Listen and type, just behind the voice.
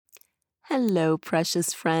Hello,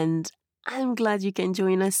 precious friend. I'm glad you can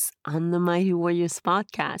join us on the Mighty Warriors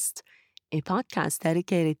podcast, a podcast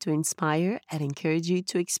dedicated to inspire and encourage you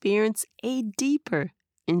to experience a deeper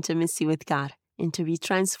intimacy with God and to be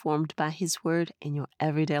transformed by His Word in your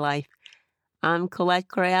everyday life. I'm Colette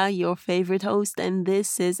Correa, your favorite host, and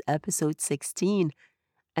this is episode 16,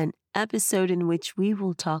 an episode in which we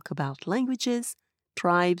will talk about languages,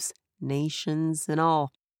 tribes, nations, and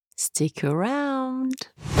all. Stick around.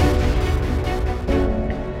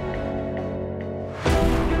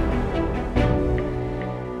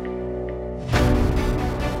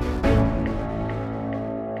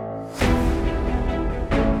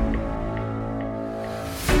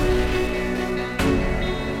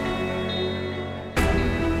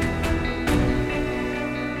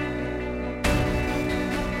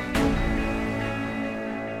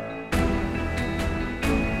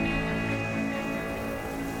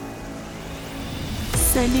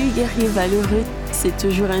 Salut guerriers valeureux, c'est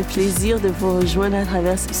toujours un plaisir de vous rejoindre à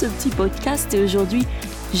travers ce petit podcast et aujourd'hui,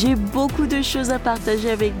 j'ai beaucoup de choses à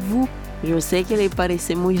partager avec vous. Yo sé que le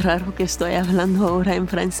parece muy raro que estoy hablando ahora en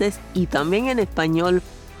francés y también en español.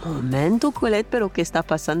 Momento, Colette, pero ¿qué está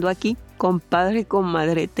pasando aquí? Compadre y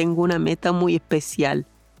comadre, tengo una meta muy especial.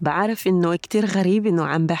 بعرف إنه كتير غريب إنه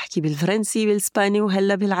عم بحكي بالفرنسي بالإسباني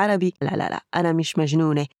وهلا بالعربي. لا أنا مش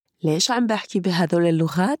مجنونة. ليش عم بحكي بهدول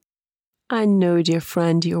اللغات؟ I know, dear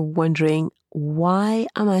friend, you're wondering, why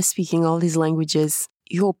am I speaking all these languages?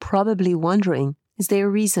 You're probably wondering, is there a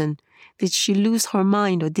reason? Did she lose her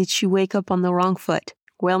mind or did she wake up on the wrong foot?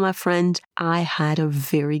 Well, my friend, I had a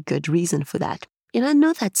very good reason for that. And I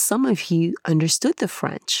know that some of you understood the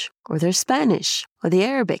French, or the Spanish, or the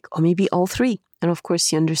Arabic, or maybe all three. And of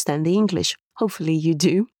course, you understand the English. Hopefully you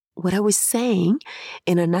do. What I was saying,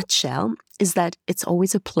 in a nutshell, is that it's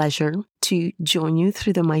always a pleasure to join you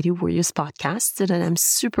through the Mighty Warriors podcast, and I'm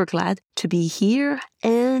super glad to be here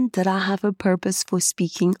and that I have a purpose for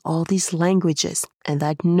speaking all these languages, and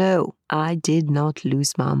that no, I did not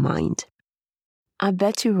lose my mind. I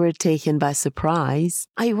bet you were taken by surprise.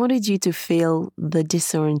 I wanted you to feel the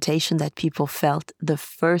disorientation that people felt the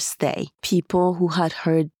first day. People who had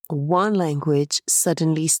heard one language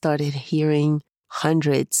suddenly started hearing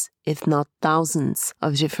hundreds, if not thousands,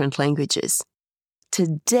 of different languages.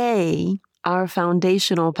 Today, our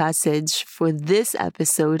foundational passage for this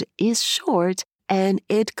episode is short, and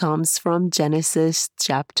it comes from Genesis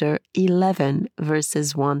chapter 11,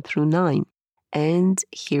 verses 1 through 9. And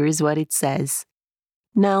here's what it says.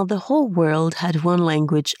 Now the whole world had one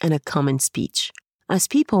language and a common speech. As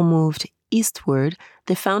people moved eastward,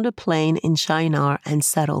 they found a plain in Shinar and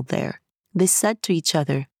settled there. They said to each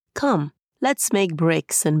other, "Come, let's make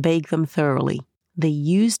bricks and bake them thoroughly." They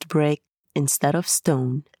used brick instead of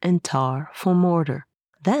stone and tar for mortar.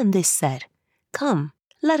 Then they said, "Come,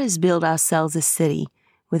 let us build ourselves a city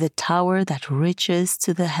with a tower that reaches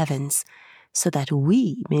to the heavens, so that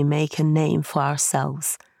we may make a name for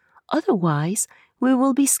ourselves. Otherwise, we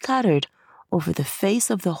will be scattered over the face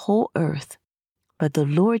of the whole earth." But the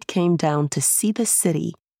Lord came down to see the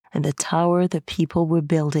city and the tower the people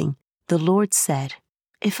were building. The Lord said,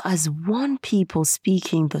 "If as one people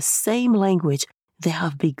speaking the same language they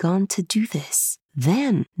have begun to do this,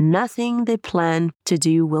 then nothing they plan to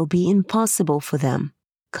do will be impossible for them.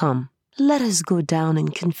 Come, let us go down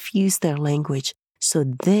and confuse their language, so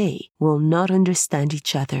they will not understand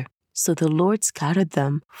each other." So the Lord scattered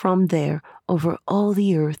them from there over all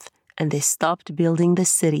the earth, and they stopped building the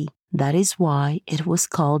city. That is why it was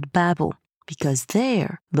called Babel, because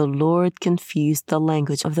there the Lord confused the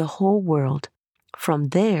language of the whole world. From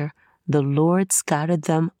there, the Lord scattered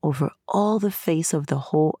them over all the face of the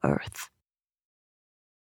whole earth.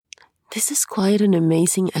 This is quite an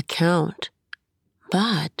amazing account.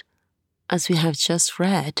 But, as we have just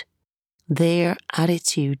read, their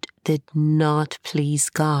attitude did not please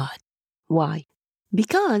God. Why?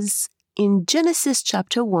 Because in Genesis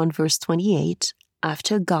chapter 1, verse 28,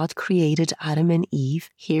 after God created Adam and Eve,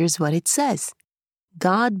 here's what it says.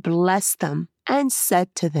 God blessed them and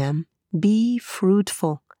said to them, "Be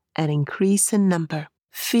fruitful and increase in number.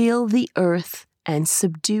 Fill the earth and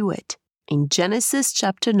subdue it." In Genesis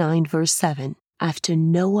chapter 9, verse 7, after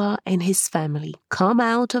Noah and his family come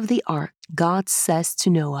out of the ark, God says to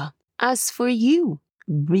Noah, "As for you,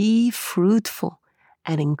 be fruitful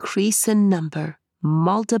and increase in number,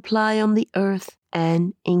 multiply on the earth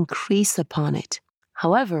and increase upon it."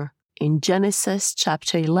 However, in Genesis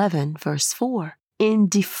chapter 11, verse 4, in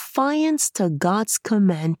defiance to God's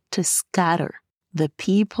command to scatter, the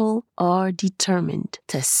people are determined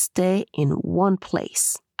to stay in one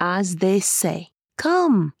place. As they say,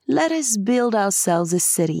 "Come, let us build ourselves a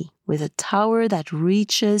city with a tower that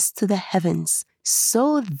reaches to the heavens,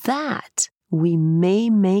 so that we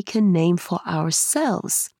may make a name for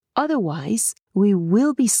ourselves. Otherwise, we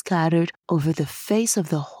will be scattered over the face of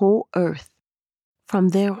the whole earth." From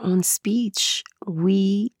their own speech,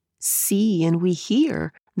 we see and we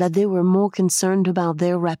hear that they were more concerned about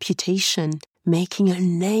their reputation, making a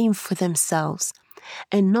name for themselves,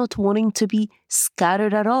 and not wanting to be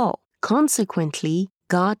scattered at all. Consequently,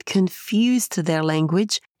 God confused their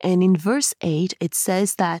language, and in verse 8 it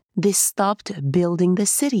says that they stopped building the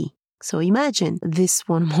city. So imagine this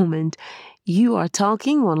one moment. You are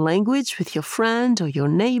talking one language with your friend or your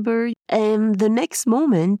neighbor, and the next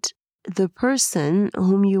moment, the person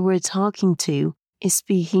whom you were talking to is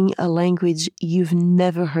speaking a language you've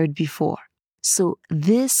never heard before. So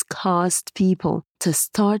this caused people to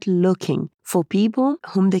start looking for people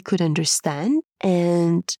whom they could understand,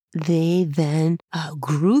 and they then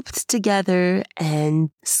grouped together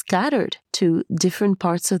and scattered to different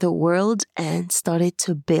parts of the world and started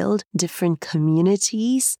to build different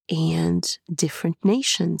communities and different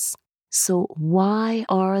nations. So why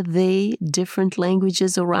are they different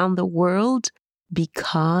languages around the world?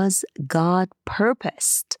 Because God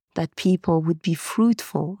purposed that people would be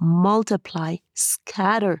fruitful, multiply,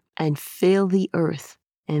 scatter, and fill the earth.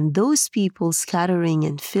 And those people scattering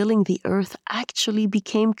and filling the earth actually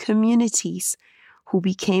became communities who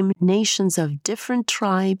became nations of different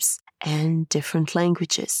tribes and different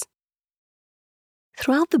languages.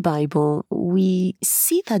 Throughout the Bible, we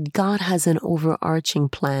see that God has an overarching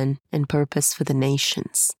plan and purpose for the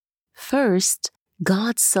nations. First,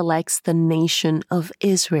 God selects the nation of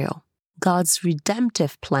Israel. God's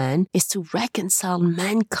redemptive plan is to reconcile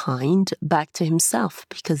mankind back to himself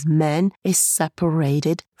because man is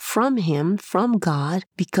separated from him, from God,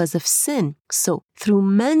 because of sin. So through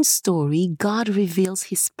man's story, God reveals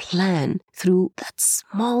his plan through that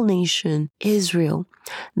small nation, Israel,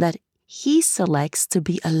 that he selects to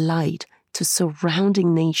be a light to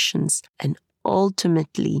surrounding nations and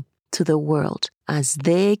ultimately to the world as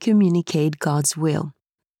they communicate God's will.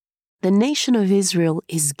 The nation of Israel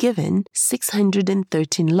is given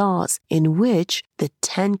 613 laws in which the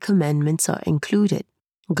 10 commandments are included.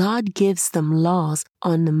 God gives them laws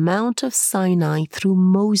on the Mount of Sinai through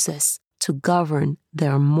Moses to govern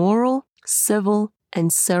their moral, civil,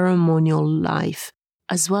 and ceremonial life,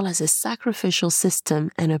 as well as a sacrificial system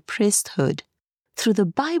and a priesthood. Through the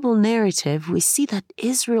Bible narrative, we see that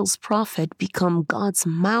Israel's prophet become God's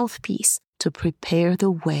mouthpiece to prepare the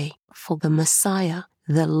way for the Messiah,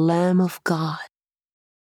 the Lamb of God.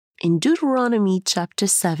 In Deuteronomy chapter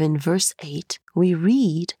 7, verse 8, we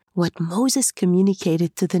read what Moses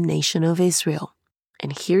communicated to the nation of Israel.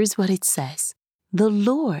 And here's what it says. "The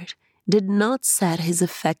Lord did not set his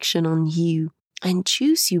affection on you and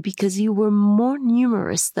choose you because you were more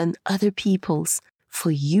numerous than other peoples,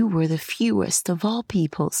 for you were the fewest of all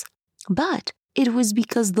peoples. But it was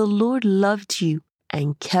because the Lord loved you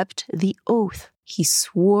and kept the oath he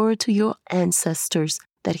swore to your ancestors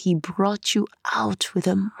that he brought you out with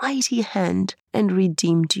a mighty hand and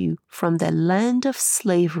redeemed you from the land of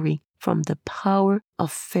slavery, from the power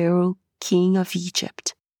of Pharaoh, king of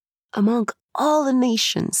Egypt." Among all the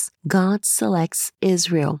nations, God selects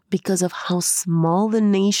Israel because of how small the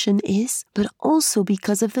nation is, but also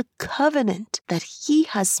because of the covenant that he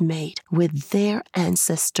has made with their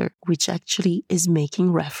ancestor, which actually is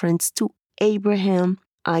making reference to Abraham,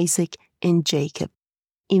 Isaac, and Jacob.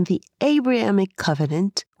 In the Abrahamic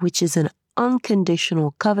covenant, which is an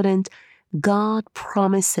unconditional covenant, God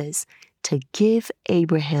promises to give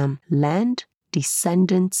Abraham land,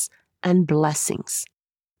 descendants, and blessings.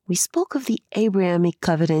 We spoke of the Abrahamic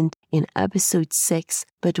covenant in episode 6,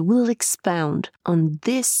 but we'll expound on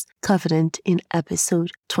this covenant in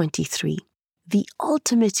episode 23. The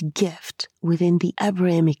ultimate gift within the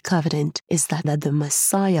Abrahamic covenant is that the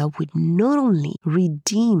Messiah would not only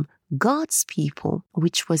redeem God's people,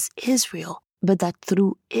 which was Israel, but that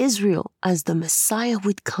through Israel, as the Messiah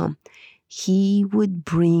would come, he would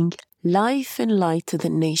bring life and light to the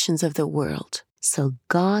nations of the world. So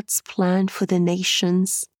God's plan for the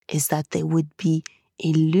nations is that they would be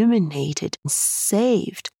illuminated,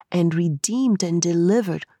 saved, and redeemed and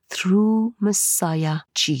delivered through Messiah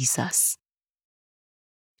Jesus.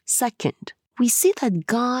 Second, we see that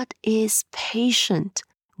God is patient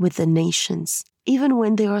with the nations, even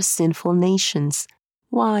when they are sinful nations.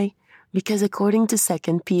 Why? Because according to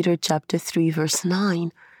 2 Peter chapter 3, verse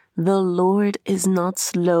 9, the Lord is not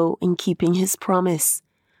slow in keeping his promise,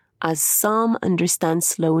 as some understand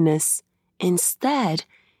slowness. Instead,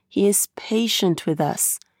 he is patient with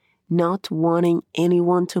us, not wanting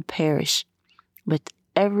anyone to perish, but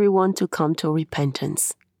everyone to come to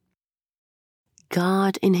repentance.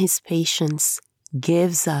 God, in His patience,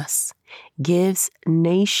 gives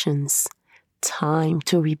nations time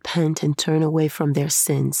to repent and turn away from their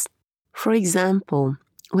sins. For example,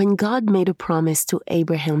 when God made a promise to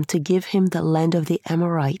Abraham to give him the land of the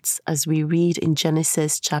Amorites, as we read in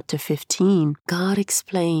Genesis chapter 15, God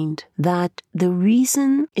explained that the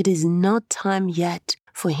reason it is not time yet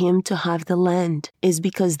for him to have the land is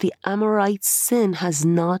because the Amorites' sin has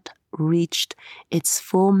not reached its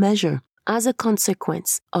full measure. As a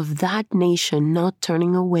consequence of that nation not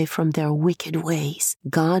turning away from their wicked ways,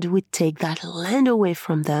 God would take that land away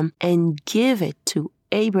from them and give it to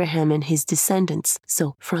Abraham and his descendants.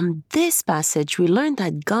 So from this passage, we learn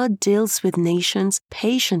that God deals with nations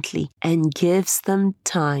patiently and gives them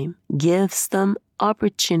time, gives them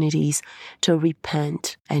opportunities to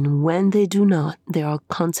repent. And when they do not, there are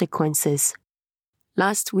consequences.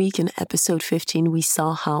 Last week in episode 15, we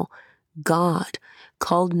saw how God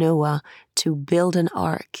called Noah to build an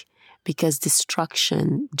ark because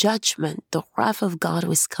destruction, judgment, the wrath of God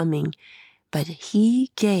was coming. But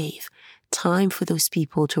He gave time for those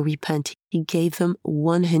people to repent. He gave them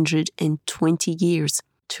 120 years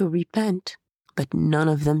to repent, but none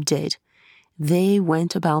of them did. They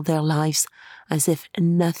went about their lives as if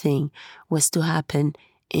nothing was to happen,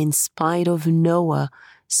 in spite of Noah's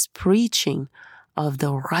preaching of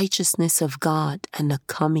the righteousness of God and the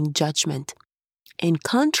coming judgment. In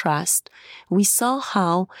contrast, we saw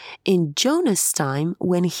how in Jonah's time,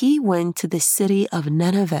 when he went to the city of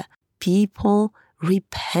Nineveh, people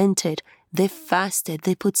repented, they fasted,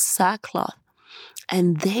 they put sackcloth,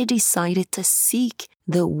 and they decided to seek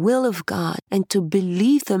the will of God and to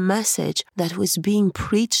believe the message that was being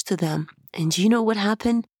preached to them. And you know what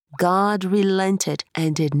happened? God relented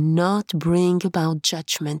and did not bring about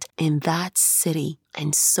judgment in that city.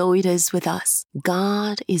 And so it is with us.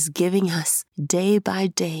 God is giving us day by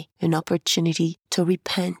day an opportunity to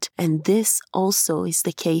repent. And this also is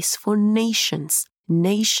the case for nations.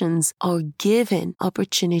 Nations are given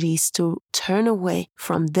opportunities to turn away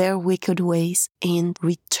from their wicked ways and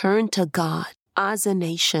return to God as a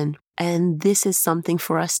nation. And this is something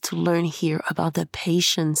for us to learn here about the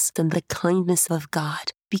patience and the kindness of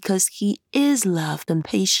God, because He is loved and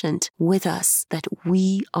patient with us, that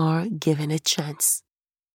we are given a chance.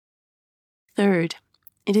 Third,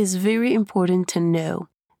 it is very important to know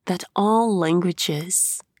that all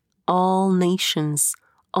languages, all nations,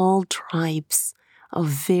 all tribes are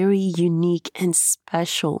very unique and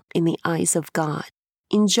special in the eyes of God.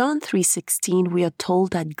 In John 3:16, we are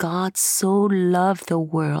told that God so loved the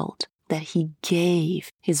world that He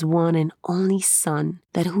gave His one and only Son,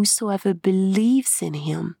 that whosoever believes in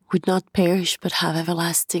Him would not perish but have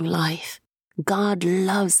everlasting life. God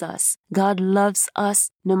loves us. God loves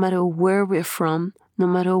us no matter where we're from, no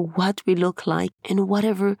matter what we look like, and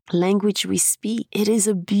whatever language we speak. It is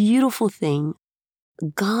a beautiful thing.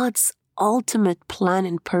 God's ultimate plan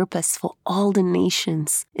and purpose for all the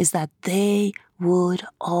nations is that they would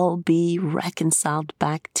all be reconciled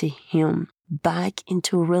back to Him, back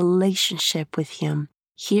into a relationship with Him.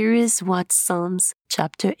 Here is what Psalms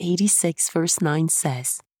chapter 86 verse 9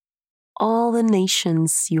 says. All the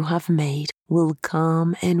nations you have made will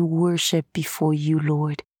come and worship before you,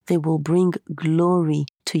 Lord. They will bring glory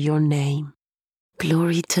to your name.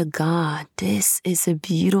 Glory to God. This is a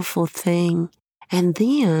beautiful thing. And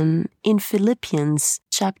then in Philippians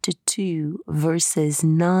chapter 2, verses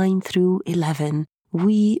 9 through 11,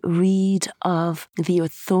 we read of the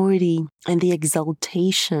authority and the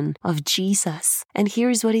exaltation of Jesus. And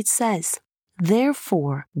here's what it says.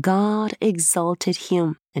 Therefore, God exalted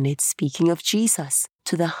Him, and it's speaking of Jesus,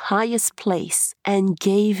 to the highest place and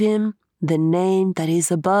gave Him the name that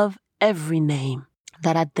is above every name,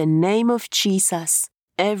 that at the name of Jesus,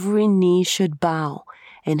 every knee should bow,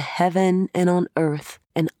 in heaven and on earth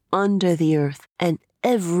and under the earth, and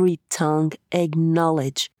every tongue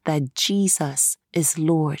acknowledge that Jesus is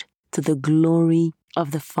Lord, to the glory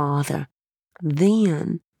of the Father.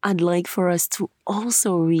 Then I'd like for us to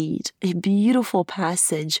also read a beautiful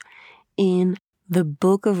passage in the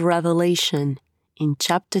book of Revelation in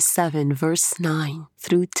chapter 7, verse 9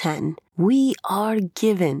 through 10. We are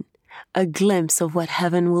given a glimpse of what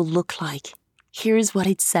heaven will look like. Here's what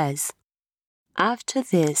it says. After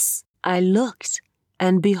this, I looked,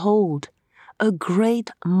 and behold, a great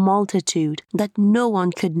multitude that no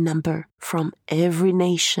one could number, from every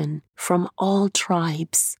nation, from all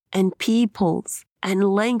tribes and peoples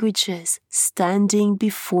and languages, standing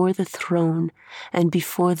before the throne and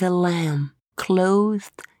before the Lamb,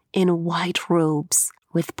 clothed in white robes,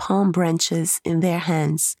 with palm branches in their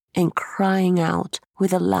hands, and crying out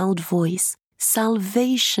with a loud voice,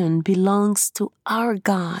 Salvation belongs to our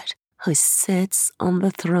God who sits on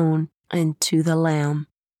the throne and to the Lamb.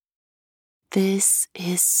 This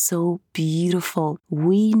is so beautiful.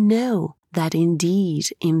 We know that indeed,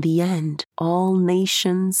 in the end, all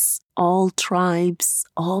nations, all tribes,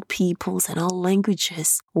 all peoples, and all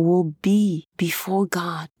languages will be before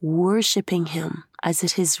God, worshiping Him as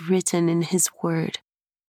it is written in His Word.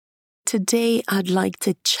 Today, I'd like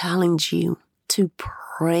to challenge you to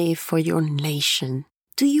pray for your nation.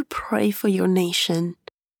 Do you pray for your nation?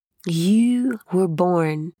 You were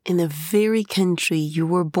born in the very country you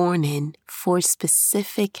were born in for a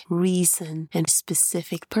specific reason and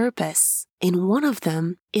specific purpose. And one of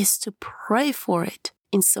them is to pray for it.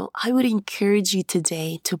 And so I would encourage you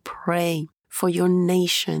today to pray for your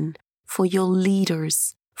nation, for your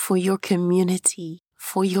leaders, for your community,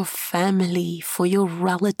 for your family, for your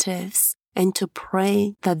relatives, and to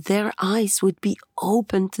pray that their eyes would be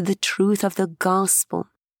open to the truth of the gospel,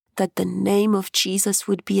 that the name of Jesus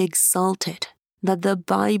would be exalted, that the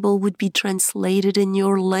Bible would be translated in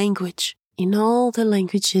your language, in all the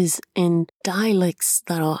languages and dialects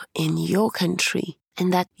that are in your country,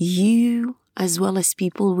 and that you, as well as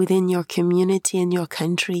people within your community and your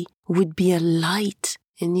country, would be a light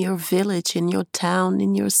in your village, in your town,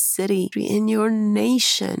 in your city, in your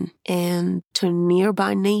nation, and to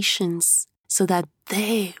nearby nations, so that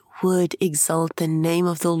they would exalt the name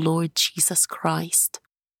of the Lord Jesus Christ.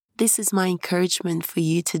 This is my encouragement for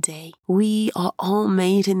you today. We are all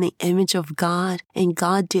made in the image of God, and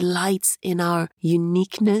God delights in our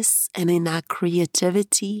uniqueness and in our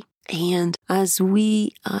creativity. And as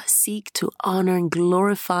we seek to honor and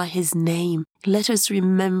glorify His name, let us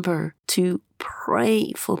remember to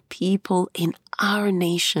pray for people in our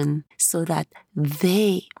nation so that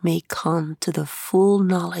they may come to the full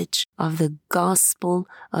knowledge of the gospel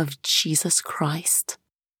of Jesus Christ.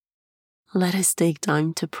 Let us take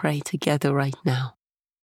time to pray together right now.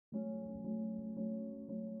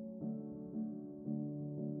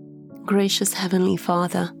 Gracious Heavenly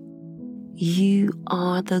Father, You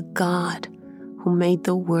are the God who made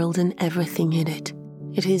the world and everything in it.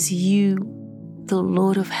 It is You, the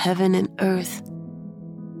Lord of heaven and earth.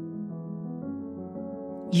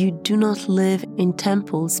 You do not live in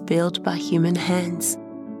temples built by human hands,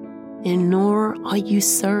 and nor are you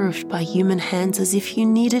served by human hands as if you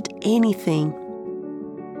needed anything.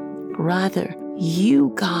 Rather,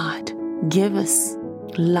 You, God, give us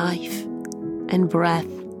life and breath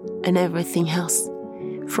and everything else.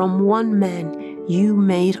 From one man, You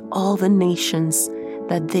made all the nations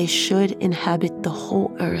that they should inhabit the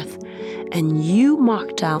whole earth, and You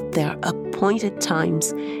marked out their appointed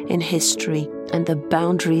times in history and the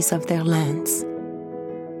boundaries of their lands.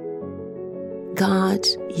 God,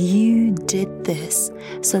 You did this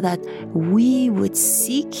so that we would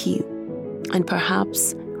seek You and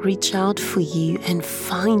perhaps reach out for You and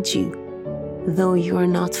find You, though You are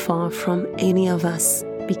not far from any of us,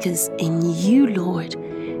 because in You, Lord,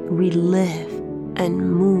 we live and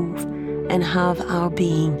move and have our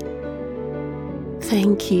being.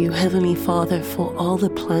 Thank You, Heavenly Father, for all the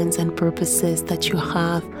plans and purposes that You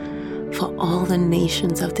have for all the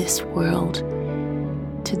nations of this world.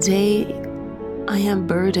 Today, I am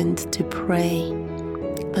burdened to pray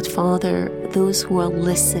that, Father, those who are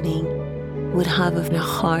listening would have in their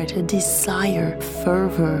heart a desire,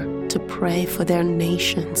 fervor to pray for their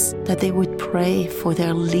nations, that they would pray for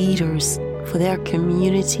their leaders, for their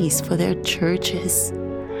communities, for their churches,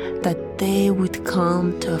 that they would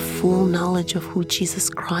come to a full knowledge of who Jesus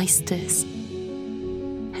Christ is.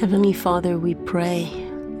 Heavenly Father, we pray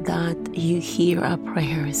that You hear our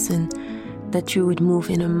prayers and that You would move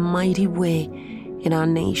in a mighty way in our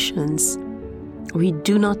nations. We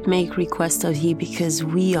do not make request of You because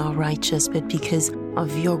we are righteous, but because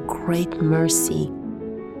of Your great mercy.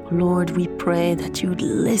 Lord, we pray that You would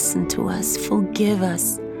listen to us, forgive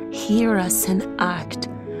us, hear us, and act.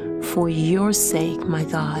 For Your sake, my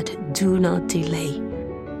God, do not delay.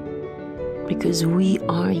 Because we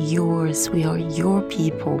are Yours, we are Your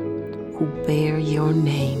people who bear Your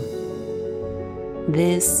name.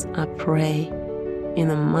 This I pray in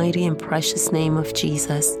the mighty and precious name of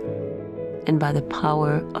Jesus, and by the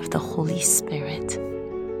power of the Holy Spirit.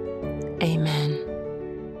 Amen.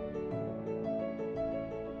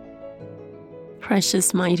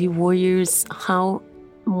 Precious mighty warriors, how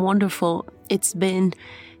wonderful it's been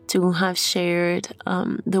to have shared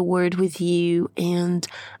the word with you. And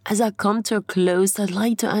as I come to a close, I'd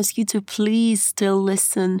like to ask you to please still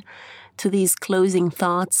listen to these closing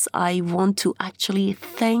thoughts. I want to actually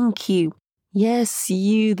thank you. Yes,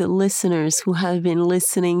 you, the listeners who have been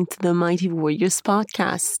listening to the Mighty Warriors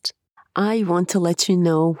podcast. I want to let you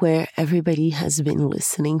know where everybody has been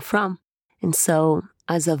listening from. And so,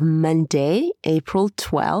 as of Monday, April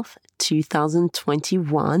 12th,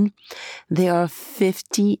 2021, there are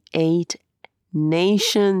 58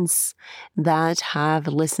 nations that have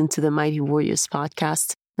listened to the Mighty Warriors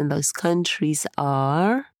podcast. And those countries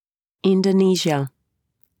are Indonesia,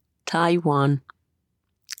 Taiwan,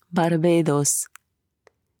 Barbados,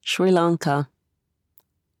 Sri Lanka,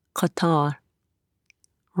 Qatar,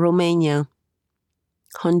 Romania,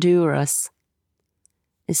 Honduras,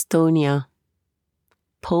 Estonia,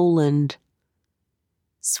 Poland,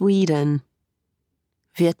 Sweden,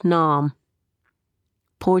 Vietnam,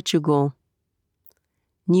 Portugal,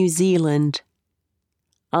 New Zealand,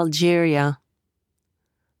 Algeria,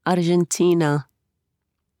 Argentina,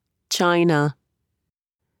 China,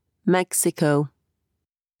 Mexico,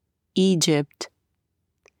 Egypt,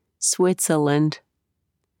 Switzerland,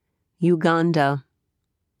 Uganda,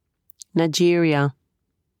 Nigeria,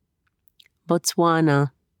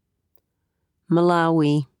 Botswana,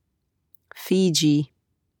 Malawi, Fiji,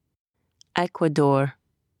 Ecuador,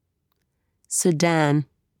 Sudan,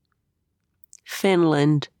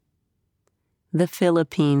 Finland, the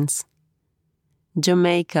Philippines,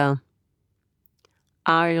 Jamaica,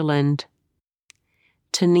 Ireland,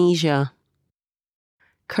 Tunisia,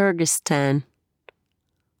 Kyrgyzstan,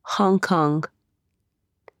 Hong Kong,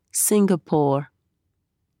 Singapore,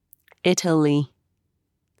 Italy,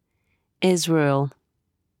 Israel,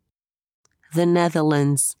 the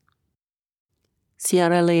Netherlands,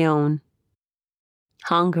 Sierra Leone,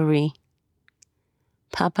 Hungary,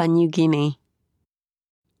 Papua New Guinea,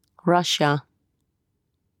 Russia,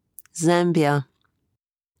 Zambia,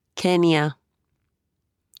 Kenya,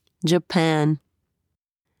 Japan,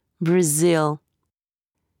 Brazil,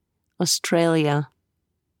 Australia,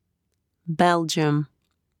 Belgium,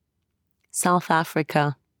 South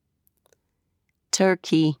Africa,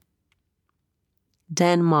 Turkey,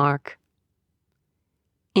 Denmark,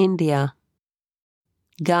 India,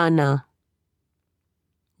 Ghana,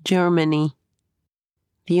 Germany,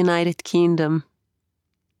 the United Kingdom,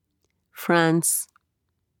 France,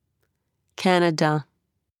 Canada,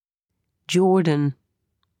 Jordan,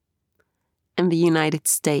 and the United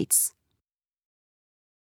States.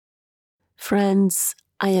 Friends,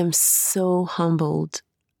 I am so humbled.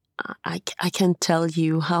 I can't tell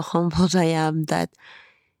you how humbled I am that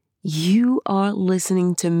you are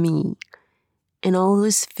listening to me in all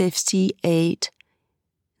those 58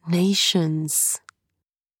 nations.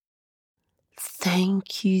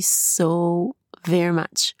 Thank you so very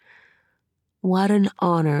much. What an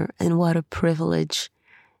honor and what a privilege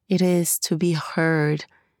it is to be heard.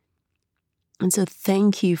 And so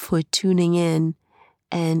thank you for tuning in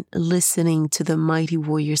and listening to the Mighty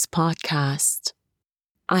Warriors podcast.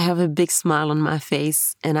 I have a big smile on my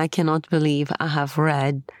face, and I cannot believe I have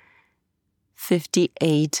read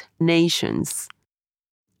 58 nations.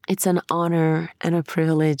 It's an honor and a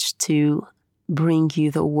privilege to bring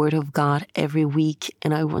you the Word of God every week,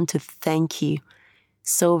 and I want to thank you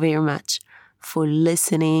so very much for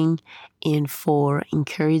listening and for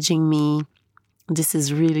encouraging me. This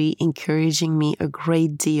is really encouraging me a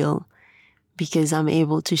great deal because I'm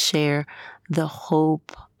able to share the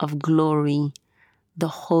hope of glory, the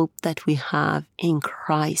hope that we have in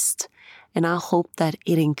Christ. And I hope that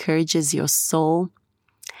it encourages your soul.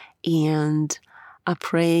 And I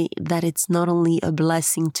pray that it's not only a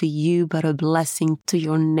blessing to you, but a blessing to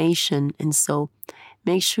your nation. And so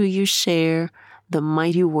make sure you share the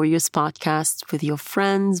Mighty Warriors podcast with your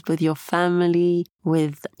friends, with your family,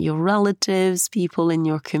 with your relatives, people in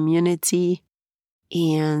your community.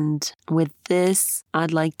 And with this,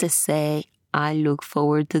 I'd like to say I look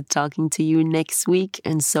forward to talking to you next week.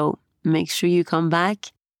 And so make sure you come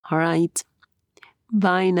back. All right.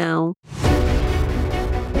 Bye now.